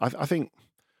said, I think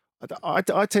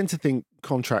I tend to think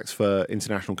contracts for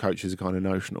international coaches are kind of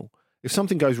notional. If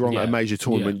something goes wrong at a major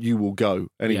tournament, you will go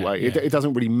anyway. It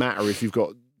doesn't really matter if you've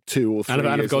got 2 or 3 years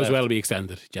and if it goes left. well, it'll be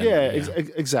extended.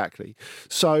 Exactly.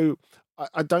 So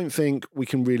I don't think we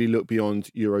can really look beyond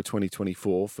Euro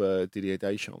 2024 for Didier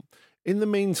Deschamps. In the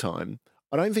meantime,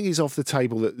 I don't think he's off the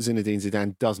table that Zinedine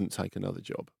Zidane doesn't take another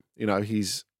job.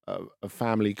 He's a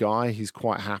family guy. He's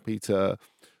quite happy to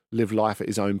live life at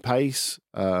his own pace,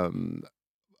 and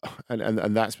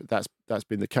that's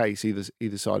been the case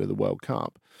either side of the World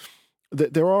Cup.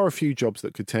 There are a few jobs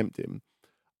that could tempt him.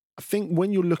 I think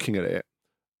when you're looking at it,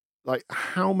 like,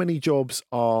 how many jobs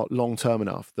are long term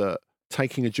enough that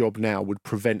taking a job now would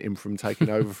prevent him from taking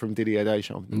over from Didier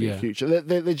Deschamps in the future?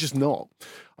 They're just not.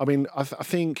 I mean, I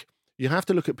think you have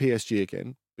to look at PSG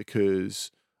again,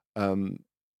 because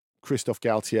Christophe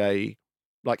Galtier,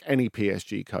 like any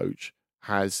PSG coach,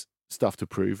 has stuff to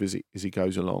prove as he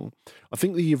goes along. I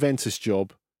think the Juventus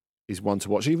job is one to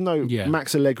watch, even though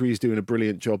Max Allegri is doing a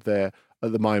brilliant job there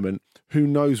at the moment. Who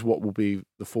knows what will be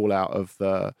the fallout of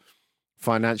the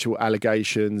financial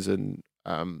allegations and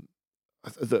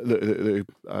they're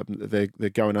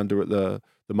going under at the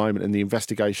moment, and the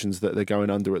investigations that they're going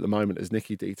under at the moment, as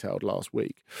Nicky detailed last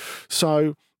week.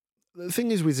 So the thing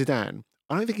is with Zidane,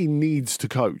 I don't think he needs to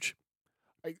coach.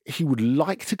 He would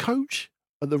like to coach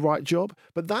at the right job,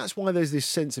 but that's why there's this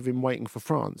sense of him waiting for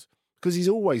France, because he's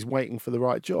always waiting for the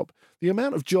right job. The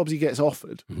amount of jobs he gets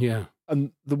offered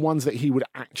and the ones that he would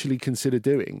actually consider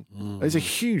doing, there's a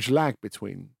huge lag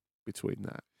between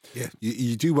that. Yeah,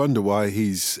 you do wonder why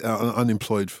he's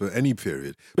unemployed for any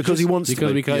period. Because he wants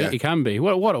to be. He can be.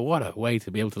 What a way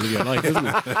to be able to live your life, isn't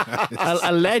it?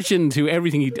 a legend who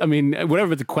everything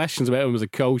whatever the questions about him as a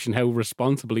coach and how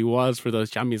responsible he was for those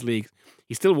Champions Leagues,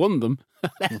 he still won them.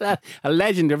 A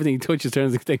legend, everything he touches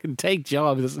turns. They can take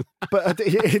jobs. But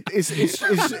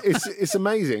it's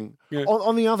amazing. Yeah.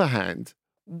 On the other hand,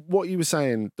 what you were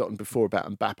saying, Dotton, before about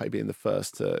Mbappe being the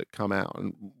first to come out,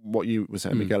 and what you were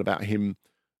saying, Miguel, about him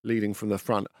leading from the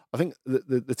front, I think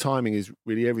the timing is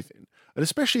really everything, and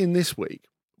especially in this week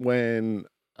when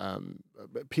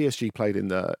PSG played in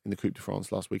the Coupe de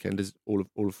France last weekend, as all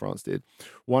of France did.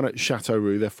 One at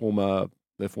Châteauroux,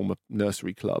 their former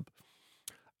nursery club,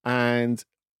 and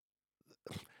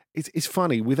it's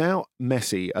funny, without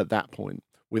Messi at that point,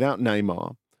 without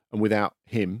Neymar, and without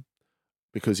him,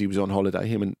 because he was on holiday,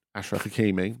 him and Achraf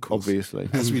Hakimi, obviously,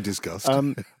 as we discussed.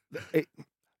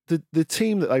 The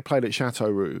team that they played at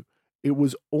Châteauroux it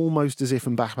was almost as if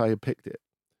Mbappe had picked it.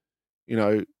 You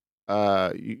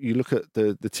know, you look at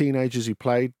the teenagers who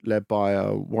played, led by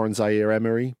Warren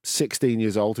Zaire-Emery, 16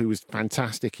 years old, who was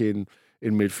fantastic in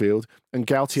midfield. And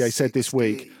Galtier said this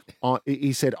week,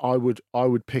 he said, I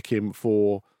would pick him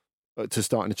to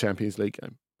start in a Champions League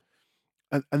game.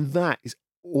 And that is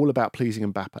all about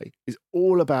pleasing Mbappe. It's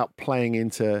all about playing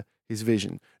into his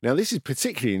vision. Now, this is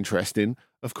particularly interesting,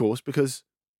 of course, because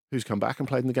who's come back and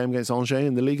played in the game against Angers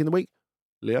in the league in the week?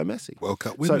 Leo Messi. World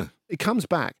Cup winner. So it comes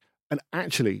back. And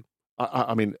actually,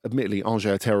 I mean, admittedly,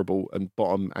 Angers are terrible and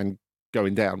bottom and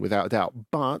going down without a doubt.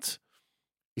 But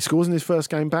he scores in his first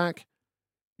game back.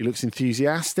 He looks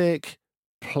enthusiastic.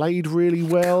 Played really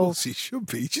well. Of course he should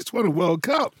be. He just won a World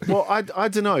Cup. Well, I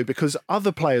don't know, because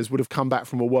other players would have come back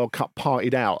from a World Cup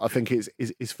partied out, I think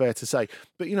is fair to say.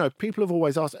 But, you know, people have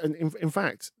always asked, and in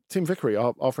fact, Tim Vickery,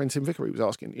 our friend Tim Vickery was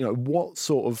asking, you know, what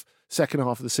sort of second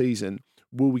half of the season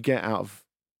will we get out of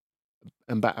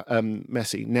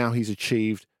Messi now he's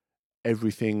achieved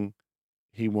everything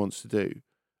he wants to do?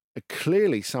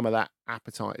 Clearly, some of that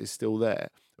appetite is still there.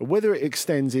 Whether it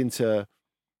extends into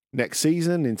next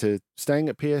season, into staying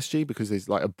at PSG, because there's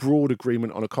like a broad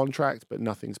agreement on a contract, but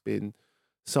nothing's been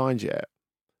signed yet.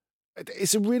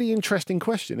 It's a really interesting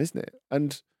question, isn't it?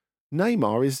 And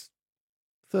Neymar is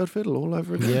third fiddle all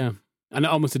over again. Yeah. And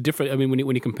almost a different, I mean,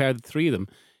 when you compare the three of them,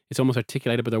 it's almost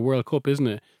articulated by their World Cup, isn't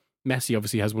it? Messi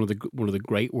obviously has one of the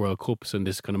great World Cups and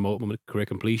this kind of moment of career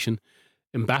completion.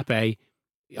 Mbappe,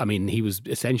 I mean, he was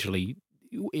essentially,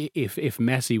 if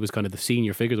Messi was kind of the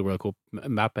senior figure of the World Cup,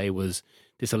 Mbappe was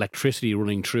this electricity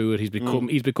running through it. He's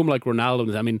become like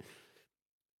Ronaldo. I mean,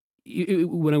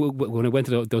 when I went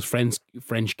to those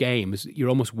French games, you're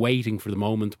almost waiting for the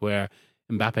moment where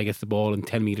Mbappe gets the ball in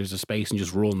 10 meters of space and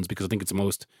just runs, because I think it's the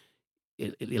most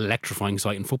electrifying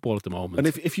sight in football at the moment. And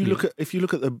if you look at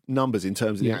the numbers in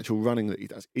terms of the actual running that he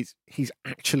does, he's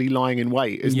actually lying in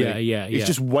wait, isn't he? Yeah. He's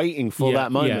just waiting for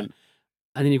that moment. Yeah.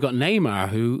 And then you've got Neymar,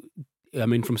 who, I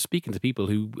mean, from speaking to people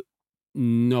who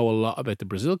know a lot about the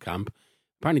Brazil camp,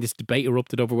 apparently this debate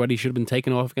erupted over whether he should have been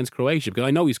taken off against Croatia, because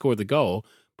I know he scored the goal,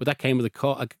 but that came at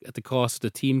the cost of the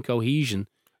team cohesion.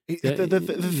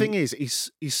 The thing is,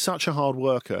 he's such a hard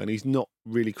worker, and he's not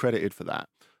really credited for that.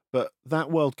 But that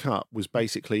World Cup was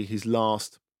basically his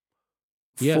last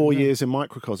 4 years in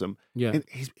microcosm. Yeah,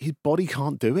 his body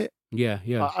can't do it. Yeah.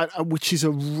 Which is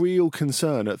a real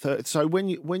concern at 30. So when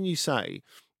you say,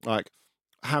 like,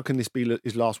 how can this be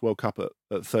his last World Cup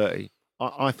at 30?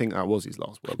 I think that was his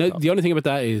last World Cup. The only thing about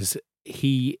that is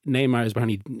Neymar is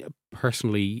apparently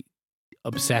personally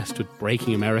obsessed with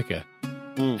breaking America.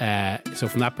 So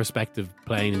from that perspective,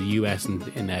 playing in the US in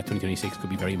 2026 could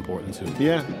be very important to him.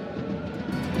 Yeah.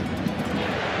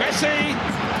 Messi,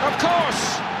 of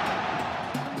course.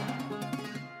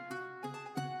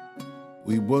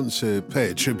 We want to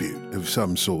pay a tribute of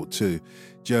some sort to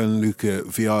Gianluca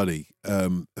Vialli.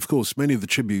 Of course, many of the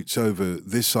tributes over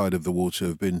this side of the water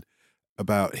have been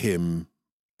about him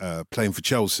playing for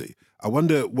Chelsea. I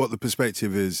wonder what the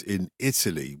perspective is in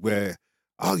Italy, where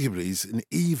arguably he's an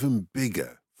even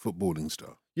bigger footballing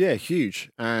star. Yeah,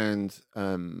 huge, and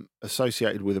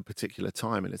associated with a particular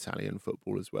time in Italian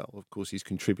football as well. Of course, he's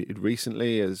contributed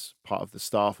recently as part of the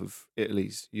staff of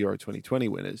Italy's Euro 2020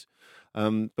 winners.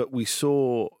 But we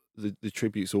saw the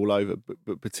tributes all over,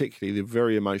 but particularly the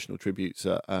very emotional tributes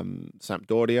at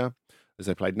Sampdoria as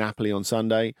they played Napoli on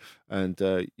Sunday, and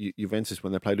Juventus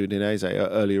when they played Udinese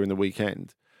earlier in the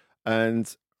weekend.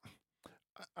 And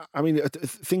I mean,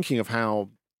 thinking of how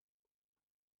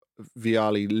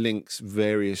Vialli links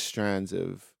various strands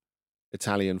of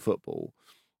Italian football,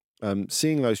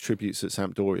 seeing those tributes at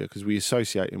Sampdoria, because we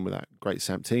associate him with that great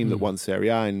Samp team that won Serie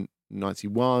A in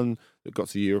 91, that got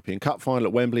to the European Cup final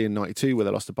at Wembley in 92, where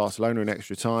they lost to Barcelona in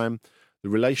extra time. The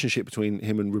relationship between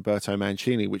him and Roberto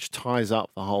Mancini, which ties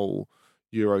up the whole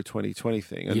Euro 2020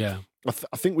 thing. And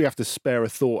I think we have to spare a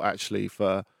thought, actually,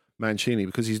 for Mancini,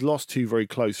 because he's lost two very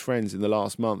close friends in the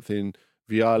last month in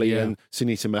Vialli and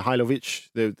Sinisa Mihajlovic.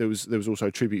 There was also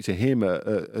a tribute to him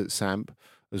at Samp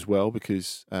as well,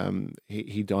 because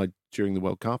he died during the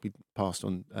World Cup. He passed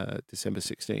on December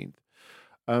 16th.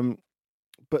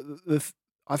 But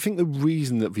I think the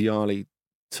reason that Vialli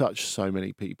touched so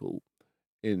many people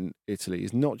in Italy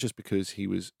is not just because he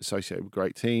was associated with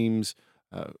great teams.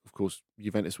 Of course,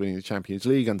 Juventus winning the Champions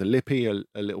League under Lippi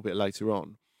a little bit later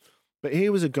on. But he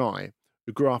was a guy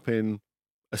who grew up in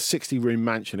a 60-room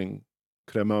mansion in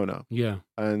Cremona. Yeah.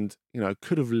 And,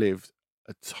 could have lived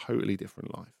a totally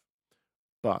different life.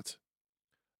 But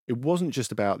it wasn't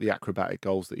just about the acrobatic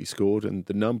goals that he scored and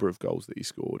the number of goals that he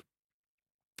scored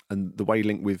and the way he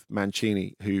linked with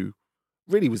Mancini, who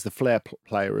really was the flair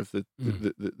player of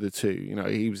the two. You know,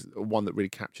 he was the one that really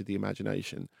captured the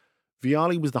imagination.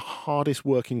 Vialli was the hardest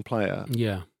working player.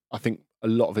 Yeah. I think a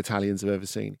lot of Italians have ever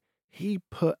seen. He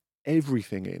put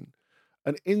everything in.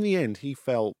 And in the end, he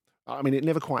felt, I mean, it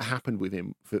never quite happened with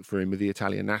him, for him with the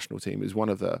Italian national team. It was one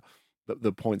of the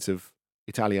points of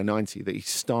Italia 90 that he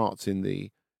starts in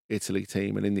the Italy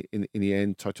team. And in the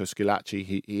end, Toto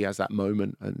Schillaci, he has that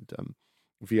moment and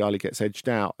Vialli gets edged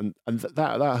out. And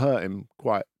that hurt him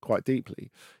quite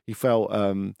deeply. He felt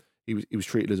he was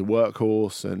treated as a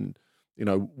workhorse, and you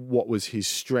know, what was his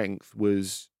strength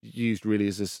was used really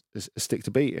as a stick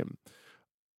to beat him.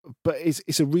 But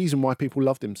it's a reason why people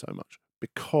loved him so much,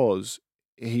 because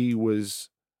he was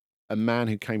a man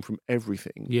who came from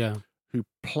everything. Yeah. Who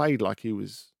played like he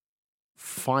was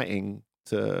fighting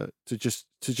to just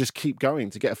keep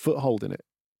going, to get a foothold in it.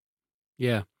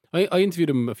 Yeah. I interviewed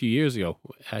him a few years ago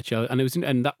at Chelsea,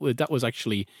 and that was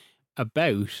actually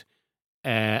about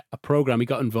a program he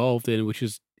got involved in,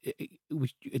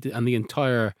 and the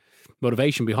entire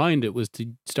motivation behind it was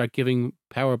to start giving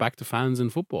power back to fans in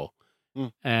football.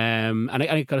 And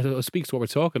it kind of speaks to what we're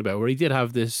talking about, where he did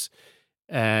have this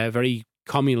very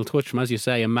communal touch from, as you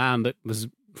say, a man that was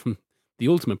from the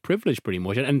ultimate privilege, pretty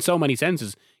much, and in so many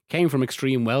senses, came from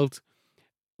extreme wealth,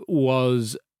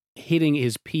 was hitting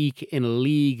his peak in a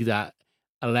league that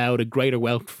allowed a greater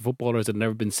wealth for footballers that had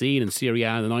never been seen in Serie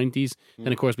A in the 90s.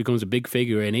 Then, of course, becomes a big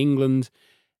figure in England.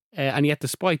 And yet,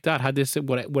 despite that, had this,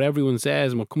 what everyone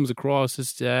says and what comes across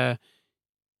as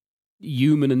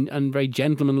human and very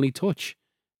gentlemanly touch.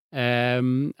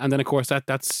 And then, of course,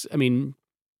 that's, I mean,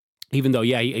 even though,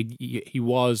 yeah, he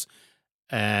was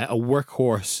a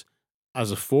workhorse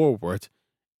as a forward,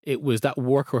 it was that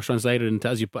workhorse translated into,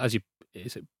 as you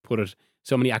put it,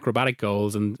 so many acrobatic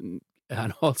goals and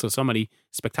also so many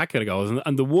spectacular goals.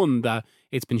 And the one that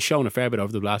it's been shown a fair bit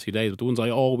over the last few days, but the ones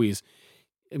I always,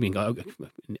 I mean,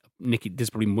 Nicky, this is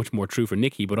probably much more true for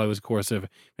Nicky, but I was, of course, very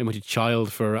much a child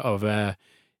of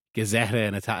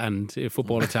Gazzetta and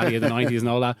Football Italia in the 90s and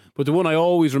all that. But the one I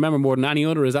always remember more than any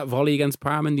other is that volley against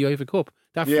Parma in the UEFA Cup.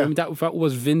 That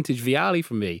was vintage Vialli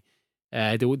for me.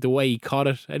 The way he caught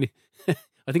it. And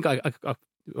I think I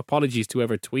apologies to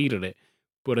whoever tweeted it,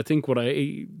 but I think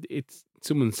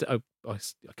someone said, I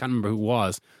can't remember who it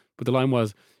was, but the line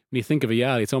was, when you think of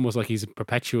Vialli, it's almost like he's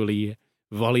perpetually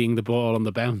volleying the ball on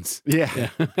the bounce. Yeah.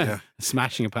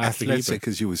 Smashing it past athletic, the keeper.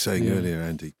 as you were saying earlier,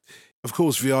 Andy. Of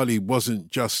course, Vialli wasn't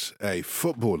just a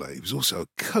footballer. He was also a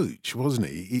coach, wasn't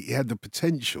he? He had the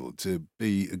potential to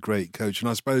be a great coach. And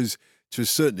I suppose, to a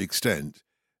certain extent,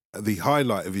 the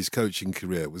highlight of his coaching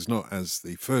career was not as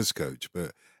the first coach,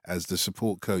 but as the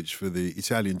support coach for the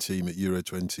Italian team at Euro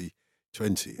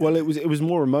 2020. Well, it was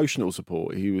more emotional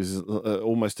support. He was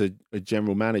almost a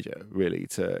general manager, really,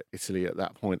 to Italy at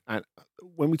that point. And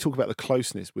when we talk about the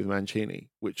closeness with Mancini,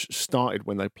 which started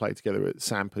when they played together at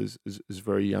Samp as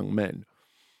very young men,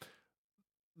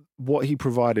 what he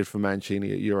provided for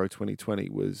Mancini at Euro 2020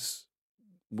 was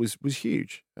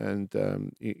huge. And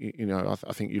you know,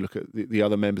 I think you look at the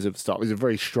other members of the staff. It was a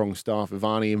very strong staff.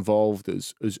 Ivani involved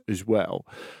as well,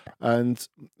 and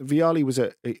Vialli was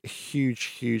a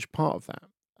huge part of that.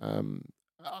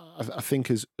 I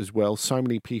think as well, so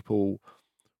many people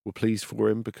were pleased for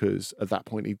him because at that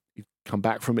point he'd come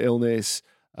back from illness.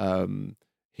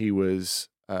 He was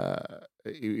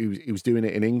doing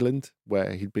it in England,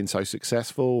 where he'd been so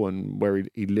successful and where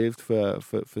he lived for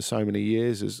so many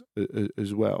years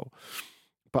as well.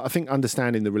 But I think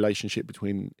understanding the relationship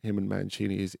between him and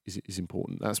Mancini is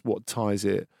important. That's what ties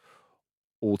it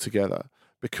all together.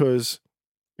 Because,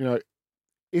 you know,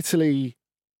 Italy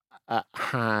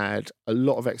had a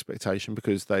lot of expectation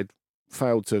because they'd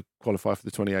failed to qualify for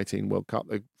the 2018 World Cup.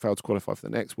 They failed to qualify for the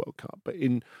next World Cup. But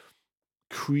in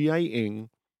creating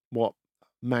what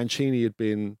Mancini had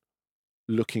been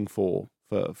looking for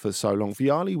so long,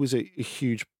 Vialli was a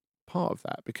huge part of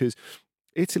that, because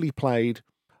Italy played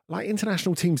like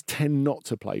international teams tend not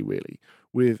to play, really,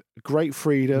 with great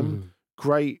freedom,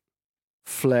 great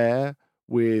flair,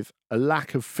 with a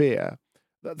lack of fear.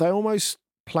 They almost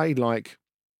played like,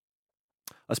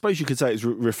 I suppose you could say it's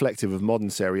reflective of modern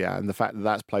Serie A and the fact that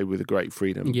that's played with a great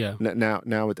freedom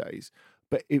nowadays.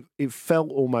 But it felt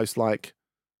almost like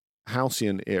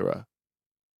halcyon era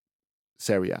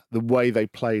Serie A, the way they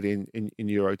played in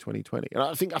Euro 2020. And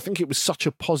I think it was such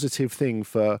a positive thing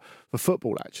for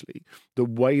football, actually, the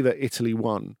way that Italy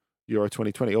won Euro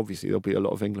 2020. Obviously, there'll be a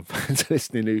lot of England fans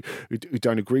listening who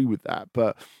don't agree with that.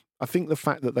 But I think the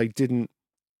fact that they didn't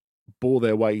bore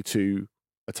their way to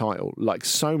a title, like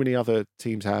so many other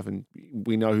teams have, and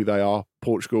we know who they are,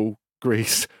 Portugal,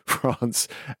 Greece, France,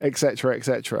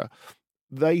 etc.,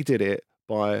 they did it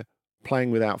by playing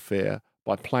without fear,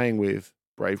 by playing with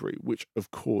bravery, which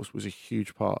of course was a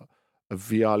huge part of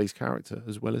Vialli's character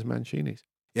as well as Mancini's.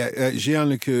 Yeah,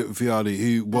 Gianluca Vialli,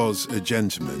 who was a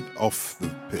gentleman off the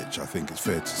pitch, I think it's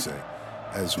fair to say,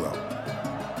 as well.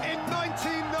 In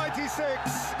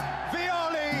 1996,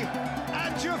 Vialli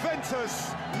and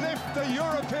Juventus lift the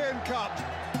European Cup.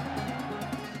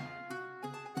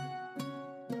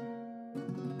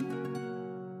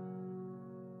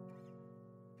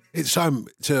 It's time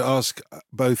to ask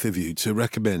both of you to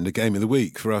recommend a game of the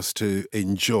week for us to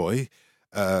enjoy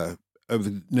over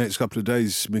the next couple of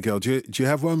days. Miguel, do you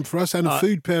have one for us? And a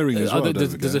food pairing as well.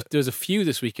 There's a few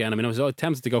this weekend. I mean, I was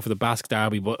tempted to go for the Basque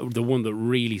Derby, but the one that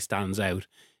really stands out,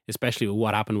 especially with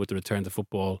what happened with the return to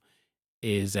football,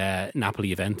 is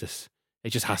Napoli-Juventus.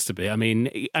 It just has to be. I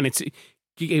mean, and it's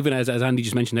even as Andy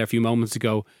just mentioned there a few moments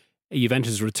ago,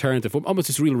 Juventus' return to football, almost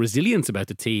this real resilience about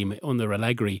the team under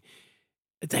Allegri.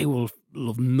 They will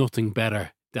love nothing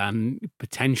better than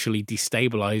potentially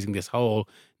destabilising this whole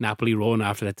Napoli run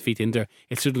after that defeat to Inter.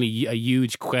 It's certainly a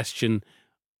huge question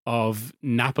of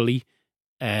Napoli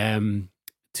to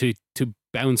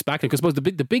bounce back. Because I suppose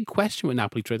the big question with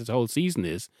Napoli throughout this whole season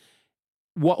is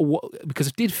what because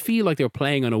it did feel like they were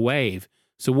playing on a wave.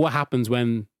 So what happens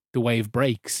when the wave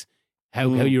breaks? How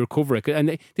you recover it?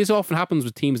 And this often happens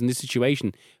with teams in this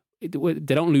situation. They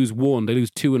don't lose one; they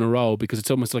lose two in a row because it's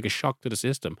almost like a shock to the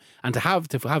system. And to have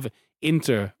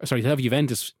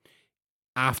Juventus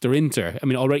after Inter, I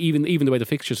mean, already even the way the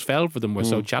fixtures fell for them were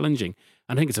so challenging.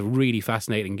 I think it's a really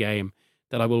fascinating game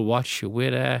that I will watch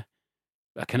with a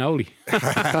cannoli.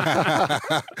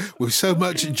 With so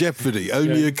much jeopardy,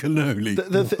 only a cannoli.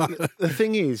 The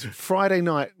thing is, Friday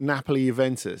night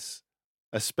Napoli-Juventus,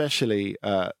 especially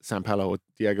Sampaoli or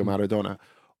Diego Maradona,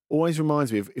 always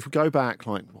reminds me of, if we go back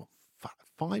like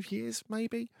 5 years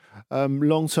maybe,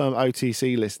 long-term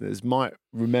OTC listeners might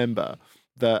remember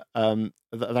that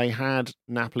that they had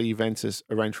Napoli-Juventus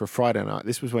arranged for a Friday night.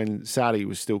 This was when Sarri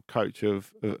was still coach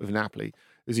of Napoli.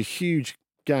 It was a huge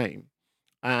game,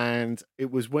 and it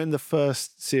was when the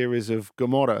first series of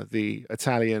Gomorra, the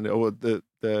Italian or the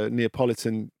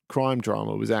Neapolitan crime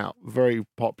drama, was out. Very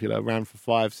popular, ran for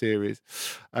 5 series,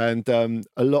 and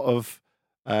a lot of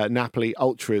Napoli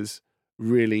ultras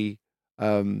really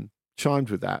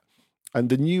chimed with that. And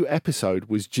the new episode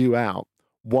was due out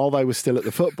while they were still at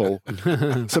the football.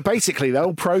 So basically they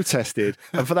all protested,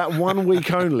 and for that 1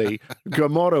 week only,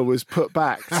 Gomorra was put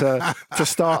back to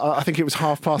start, I think it was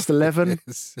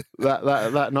 11:30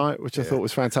 that night, which I thought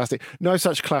was fantastic. No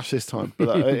such clash this time,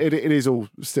 but it is all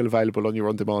still available on your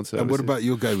on-demand services. And what about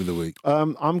your game of the week?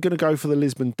 I'm going to go for the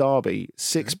Lisbon Derby,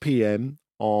 6 p.m.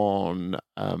 on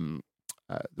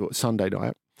Sunday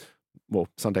night, well,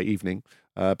 Sunday evening.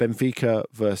 Benfica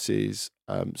versus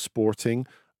Sporting.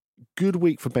 Good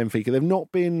week for Benfica. They've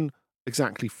not been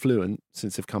exactly fluent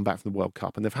since they've come back from the World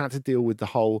Cup, and they've had to deal with the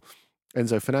whole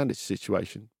Enzo Fernandez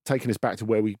situation, taking us back to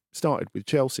where we started with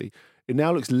Chelsea. It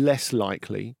now looks less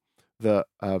likely that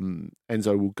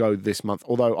Enzo will go this month,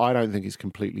 although I don't think he's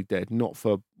completely dead, not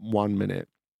for 1 minute.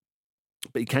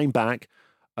 But he came back,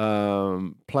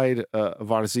 played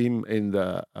Varzim in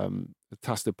the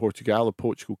Taça de Portugal,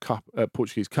 the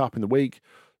Portuguese Cup in the week,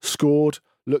 scored,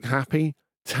 looked happy,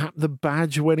 tapped the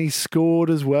badge when he scored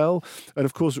as well. And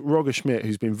of course, Roger Schmidt,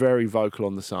 who's been very vocal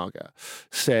on the saga,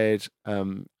 said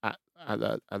at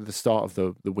the start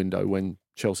of the window when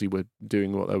Chelsea were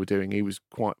doing what they were doing, he was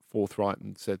quite forthright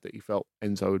and said that he felt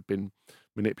Enzo had been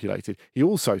manipulated. He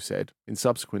also said in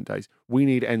subsequent days, we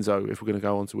need Enzo if we're going to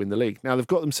go on to win the league. Now, they've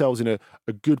got themselves in a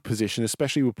good position,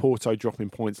 especially with Porto dropping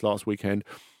points last weekend.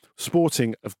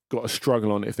 Sporting have got a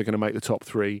struggle on it if they're going to make the top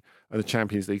 3 of the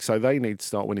Champions League, so they need to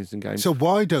start winning some games. So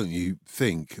why don't you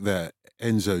think that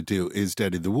Enzo deal is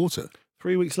dead in the water?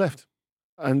 3 weeks left.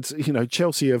 And,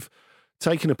 Chelsea have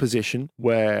taken a position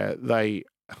where they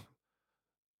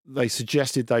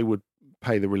suggested they would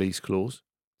pay the release clause,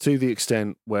 to the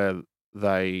extent where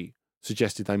they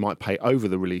suggested they might pay over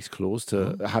the release clause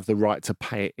to have the right to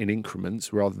pay it in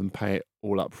increments rather than pay it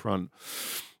all up front.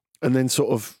 And then sort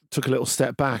of took a little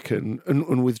step back and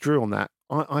withdrew on that.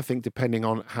 I think depending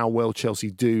on how well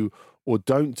Chelsea do or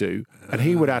don't do, and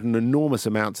he would add an enormous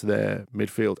amount to their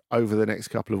midfield over the next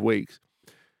couple of weeks.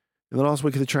 In the last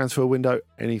week of the transfer window,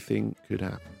 anything could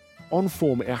happen. On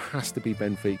form, it has to be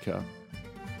Benfica,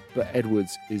 but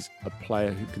Edwards is a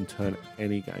player who can turn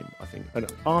any game, I think. And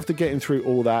after getting through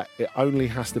all that, it only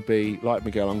has to be, like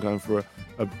Miguel, I'm going for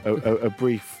a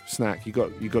brief snack. You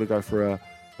got to go for a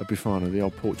bifana, the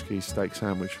old Portuguese steak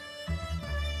sandwich.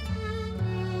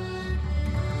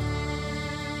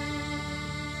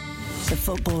 The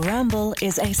Football Ramble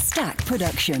is a Stack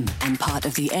production and part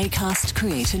of the Acast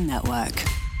Creator Network.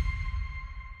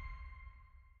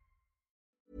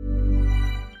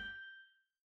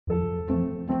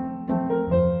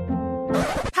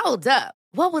 Hold up.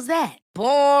 What was that?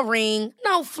 Boring.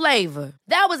 No flavor.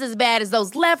 That was as bad as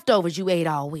those leftovers you ate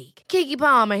all week. Keke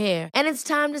Palmer here, and it's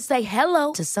time to say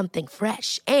hello to something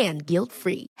fresh and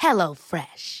guilt-free. Hello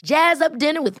Fresh. Jazz up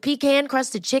dinner with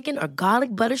pecan-crusted chicken or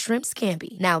garlic butter shrimp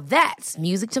scampi. Now that's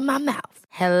music to my mouth.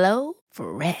 Hello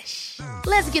Fresh.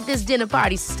 Let's get this dinner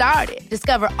party started.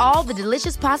 Discover all the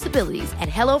delicious possibilities at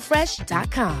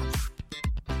HelloFresh.com.